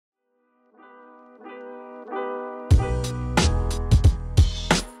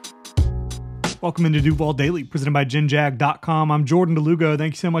Welcome into Duval Daily, presented by GenJag.com. I'm Jordan Lugo.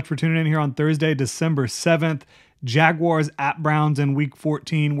 Thank you so much for tuning in here on Thursday, December 7th. Jaguars at Browns in Week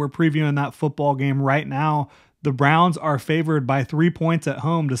 14. We're previewing that football game right now. The Browns are favored by 3 points at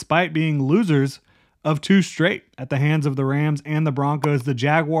home, despite being losers of 2 straight at the hands of the Rams and the Broncos. The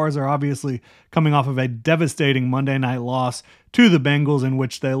Jaguars are obviously coming off of a devastating Monday night loss to the Bengals, in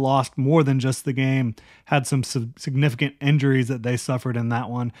which they lost more than just the game, had some significant injuries that they suffered in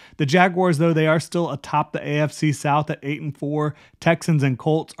that one. The Jaguars, though, they are still atop the AFC South at 8-4. Texans and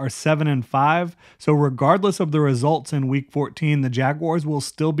Colts are 7-5. So regardless of the results in Week 14, the Jaguars will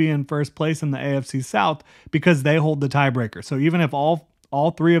still be in first place in the AFC South because they hold the tiebreaker. So even if all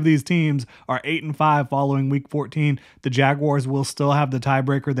 3 of these teams are 8-5 following Week 14, the Jaguars will still have the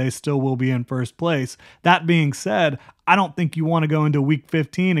tiebreaker. They still will be in first place. That being said, I don't think you want to go into Week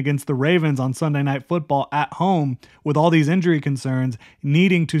 15 against the Ravens on Sunday Night Football at home with all these injury concerns,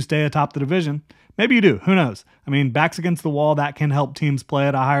 needing to stay atop the division. Maybe you do. Who knows? I mean, backs against the wall, that can help teams play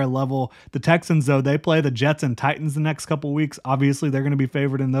at a higher level. The Texans, though, they play the Jets and Titans the next couple weeks. Obviously, they're going to be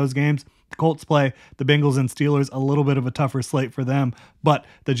favored in those games. The Colts play the Bengals and Steelers, a little bit of a tougher slate for them. But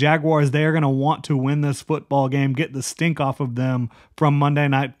the Jaguars, they are going to want to win this football game, get the stink off of them from Monday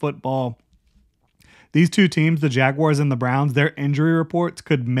Night Football. These 2 teams, the Jaguars and the Browns, their injury reports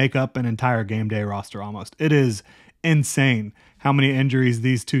could make up an entire game day roster almost. It is insane how many injuries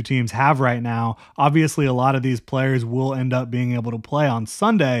these 2 teams have right now. Obviously, a lot of these players will end up being able to play on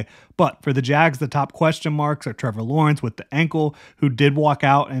Sunday, but for the Jags, the top question marks are Trevor Lawrence with the ankle, who did walk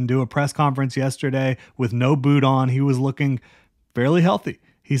out and do a press conference yesterday with no boot on. He was looking fairly healthy.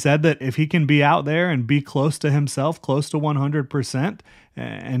 He said that if he can be out there and be close to himself, close to 100%,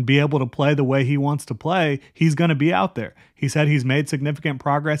 and be able to play the way he wants to play, he's going to be out there. He said he's made significant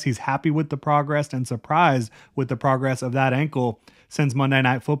progress. He's happy with the progress and surprised with the progress of that ankle since Monday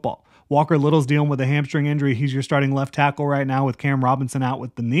Night Football. Walker Little's dealing with a hamstring injury. He's your starting left tackle right now with Cam Robinson out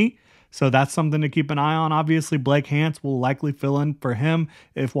with the knee. So that's something to keep an eye on. Obviously, Blake Hance will likely fill in for him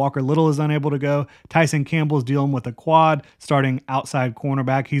if Walker Little is unable to go. Tyson Campbell's dealing with a quad, starting outside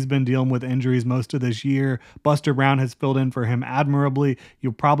cornerback. He's been dealing with injuries most of this year. Buster Brown has filled in for him admirably.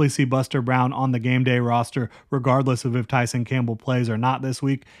 You'll probably see Buster Brown on the game day roster, regardless of if Tyson Campbell plays or not this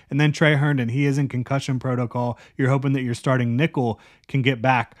week. And then Trey Herndon, he is in concussion protocol. You're hoping that your starting nickel can get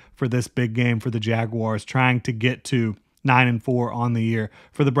back for this big game for the Jaguars, trying to get to 9-4 on the year.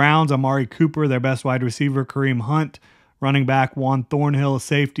 For the Browns, Amari Cooper, their best wide receiver, Kareem Hunt, running back Juan Thornhill,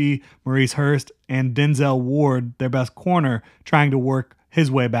 safety, Maurice Hurst, and Denzel Ward, their best corner, trying to work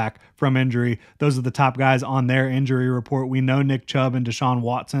his way back from injury. Those are the top guys on their injury report. We know Nick Chubb and Deshaun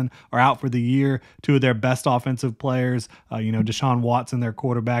Watson are out for the year, 2 of their best offensive players. Deshaun Watson, their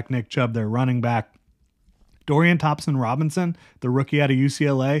quarterback, Nick Chubb, their running back. Dorian Thompson-Robinson, the rookie out of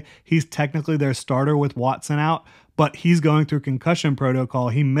UCLA, he's technically their starter with Watson out, but he's going through concussion protocol.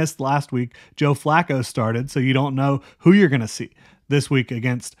 He missed last week. Joe Flacco started, so you don't know who you're going to see this week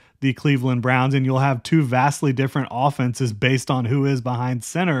against the Cleveland Browns, and you'll have 2 vastly different offenses based on who is behind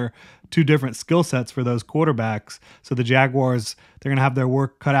center, 2 different skill sets for those quarterbacks. So the Jaguars, they're going to have their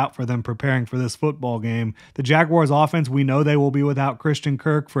work cut out for them preparing for this football game. The Jaguars offense, we know they will be without Christian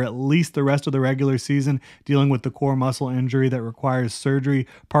Kirk for at least the rest of the regular season, dealing with the core muscle injury that requires surgery.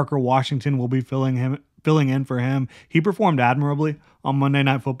 Parker Washington will be filling in for him. He performed admirably on Monday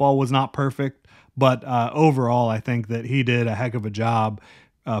Night Football, was not perfect, but overall, I think that he did a heck of a job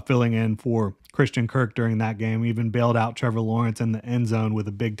filling in for Christian Kirk during that game. Even bailed out Trevor Lawrence in the end zone with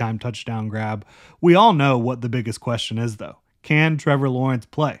a big-time touchdown grab. We all know what the biggest question is, though. Can Trevor Lawrence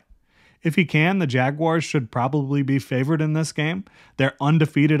play? If he can, the Jaguars should probably be favored in this game. They're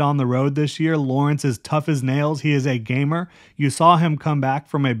undefeated on the road this year. Lawrence is tough as nails. He is a gamer. You saw him come back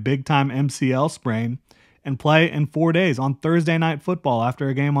from a big-time MCL sprain and play in 4 days on Thursday Night Football after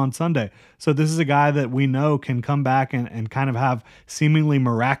a game on Sunday. So this is a guy that we know can come back and kind of have seemingly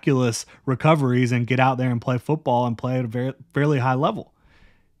miraculous recoveries and get out there and play football and play at a fairly high level.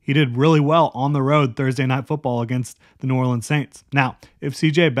 He did really well on the road Thursday Night Football against the New Orleans Saints. Now, if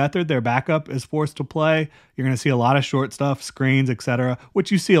C.J. Beathard, their backup, is forced to play, you're going to see a lot of short stuff, screens, etc.,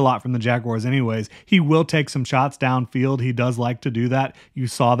 which you see a lot from the Jaguars anyways. He will take some shots downfield. He does like to do that. You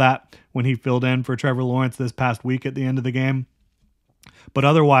saw that when he filled in for Trevor Lawrence this past week at the end of the game. But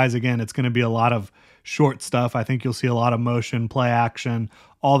otherwise, again, it's going to be a lot of short stuff. I think you'll see a lot of motion, play action,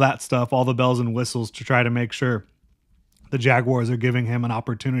 all that stuff, all the bells and whistles to try to make sure the Jaguars are giving him an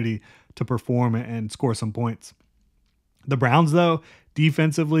opportunity to perform and score some points. The Browns, though,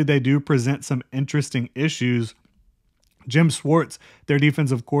 defensively, they do present some interesting issues. Jim Schwartz, their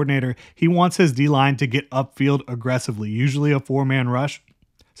defensive coordinator, he wants his D-line to get upfield aggressively, usually a 4-man rush.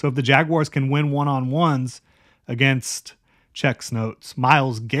 So if the Jaguars can win one-on-ones against, checks notes,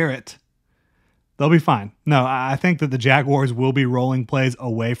 Myles Garrett, they'll be fine. No, I think that the Jaguars will be rolling plays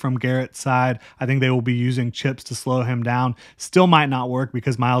away from Garrett's side. I think they will be using chips to slow him down. Still might not work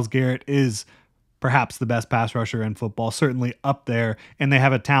because Myles Garrett is perhaps the best pass rusher in football, certainly up there, and they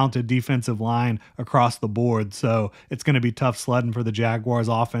have a talented defensive line across the board. So it's going to be tough sledding for the Jaguars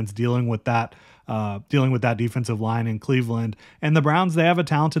offense dealing with that defensive line in Cleveland. And the Browns, they have a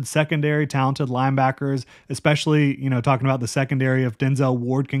talented secondary, talented linebackers, especially, talking about the secondary. If Denzel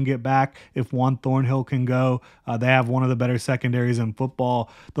Ward can get back, if Juan Thornhill can go, they have one of the better secondaries in football.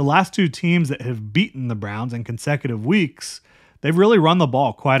 The last two teams that have beaten the Browns in consecutive weeks, they've really run the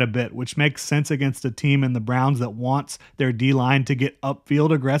ball quite a bit, which makes sense against a team in the Browns that wants their D-line to get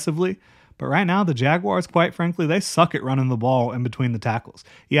upfield aggressively. But right now, the Jaguars, quite frankly, they suck at running the ball in between the tackles.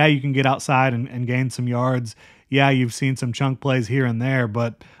 Yeah, you can get outside and gain some yards. Yeah, you've seen some chunk plays here and there,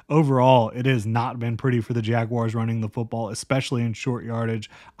 but overall, it has not been pretty for the Jaguars running the football, especially in short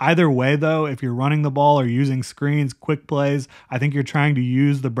yardage. Either way, though, if you're running the ball or using screens, quick plays, I think you're trying to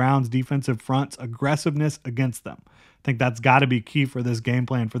use the Browns' defensive front's aggressiveness against them. I think that's got to be key for this game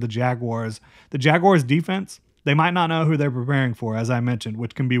plan for the Jaguars. The Jaguars' defense, they might not know who they're preparing for, as I mentioned,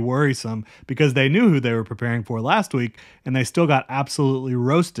 which can be worrisome because they knew who they were preparing for last week, and they still got absolutely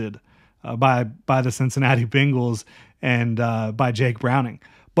roasted by the Cincinnati Bengals and by Jake Browning.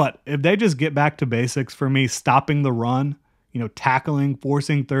 But if they just get back to basics for me, stopping the run, tackling,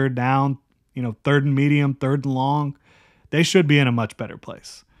 forcing third down, third and medium, third and long, they should be in a much better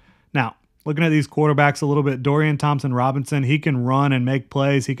place. Now, looking at these quarterbacks a little bit, Dorian Thompson-Robinson, he can run and make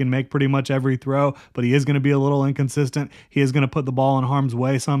plays. He can make pretty much every throw, but he is going to be a little inconsistent. He is going to put the ball in harm's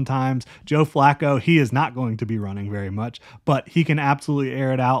way sometimes. Joe Flacco, he is not going to be running very much, but he can absolutely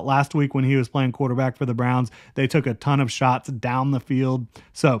air it out. Last week when he was playing quarterback for the Browns, they took a ton of shots down the field.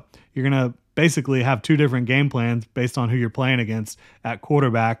 So you're going to basically have two different game plans based on who you're playing against at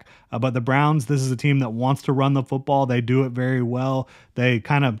quarterback. But the Browns, this is a team that wants to run the football. They do it very well.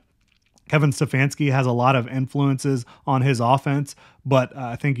 Kevin Stefanski has a lot of influences on his offense, but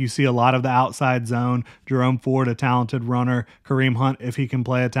I think you see a lot of the outside zone. Jerome Ford, a talented runner. Kareem Hunt, if he can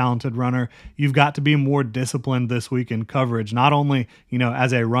play a talented runner. You've got to be more disciplined this week in coverage, not only,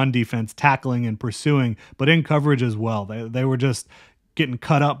 as a run defense, tackling and pursuing, but in coverage as well. They were just getting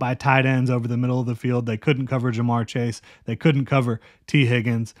cut up by tight ends over the middle of the field. They couldn't cover Jamar Chase. They couldn't cover T.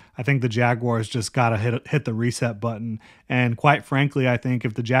 Higgins. I think the Jaguars just got to hit the reset button. And quite frankly, I think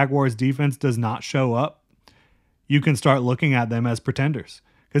if the Jaguars defense does not show up, you can start looking at them as pretenders.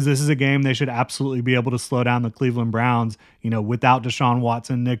 Because this is a game they should absolutely be able to slow down the Cleveland Browns, without Deshaun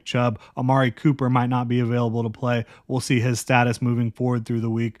Watson, Nick Chubb. Amari Cooper might not be available to play. We'll see his status moving forward through the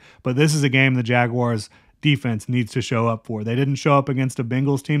week. But this is a game the Jaguars defense needs to show up for. They didn't show up against a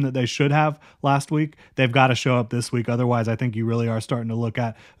Bengals team that they should have last week. They've got to show up this week. Otherwise, I think you really are starting to look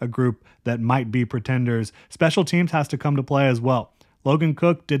at a group that might be pretenders. Special teams has to come to play as well. Logan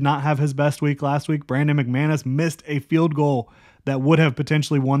Cook did not have his best week last week. Brandon McManus missed a field goal that would have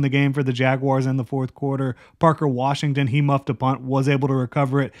potentially won the game for the Jaguars in the fourth quarter. Parker Washington, he muffed a punt, was able to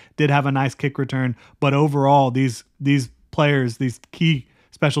recover it, did have a nice kick return. But overall, these players, these key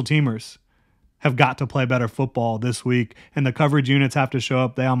special teamers, have got to play better football this week, and the coverage units have to show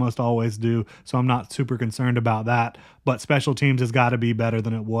up. They almost always do, so I'm not super concerned about that. But special teams has got to be better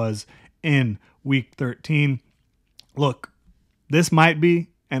than it was in Week 13. Look, this might be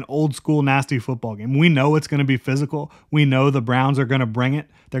an old school nasty football game. We know it's going to be physical. We know the Browns are going to bring it.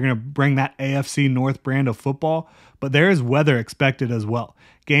 They're going to bring that AFC North brand of football, but there is weather expected as well.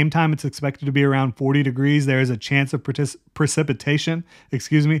 Game time, it's expected to be around 40 degrees. There is a chance of precipitation.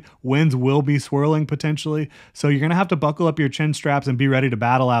 Winds will be swirling potentially. So you're going to have to buckle up your chin straps and be ready to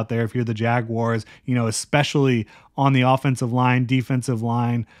battle out there if you're the Jaguars, especially on the offensive line, defensive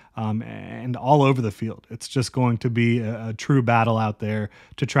line, and all over the field. It's just going to be a true battle out there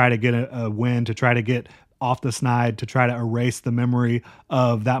to try to get a win, to try to get off the snide, to try to erase the memory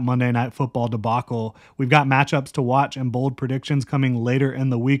of that Monday Night Football debacle. We've got matchups to watch and bold predictions coming later in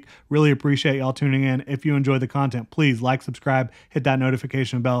the week. Really appreciate y'all tuning in. If you enjoy the content, please like, subscribe, hit that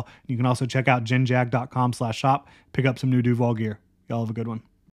notification bell. You can also check out genjag.com/shop, pick up some new Duval gear. Y'all have a good one.